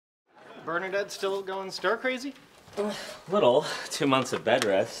Bernadette still going stir crazy? Little. 2 months of bed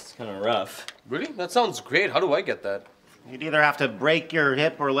rest. It's kind of rough. Really? That sounds great. How do I get that? You'd either have to break your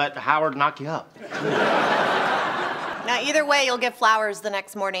hip or let Howard knock you up. Now, either way, you'll get flowers the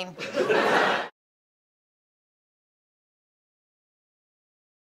next morning.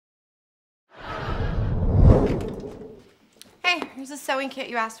 Hey, here's a sewing kit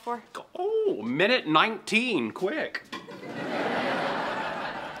you asked for. Oh, minute 19, quick.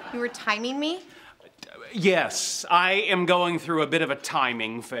 You were timing me? Yes, I am going through a bit of a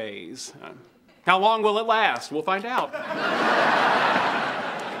timing phase. How long will it last? We'll find out.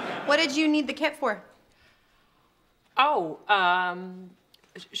 What did you need the kit for? Oh,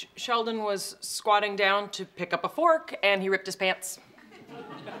 Sheldon was squatting down to pick up a fork and he ripped his pants.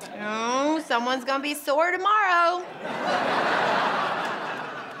 Oh, someone's gonna be sore tomorrow.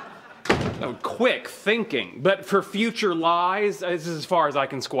 Oh, quick thinking, but for future lies, this is as far as I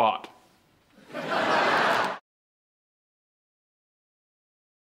can squat.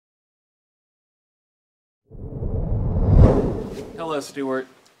 Hello, Stuart.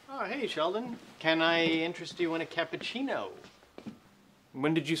 Oh, hey, Sheldon. Can I interest you in a cappuccino?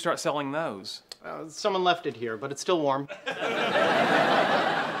 When did you start selling those? Someone left it here, but it's still warm. Want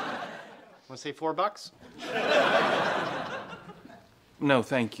to say $4? No,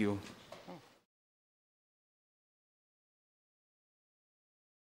 thank you.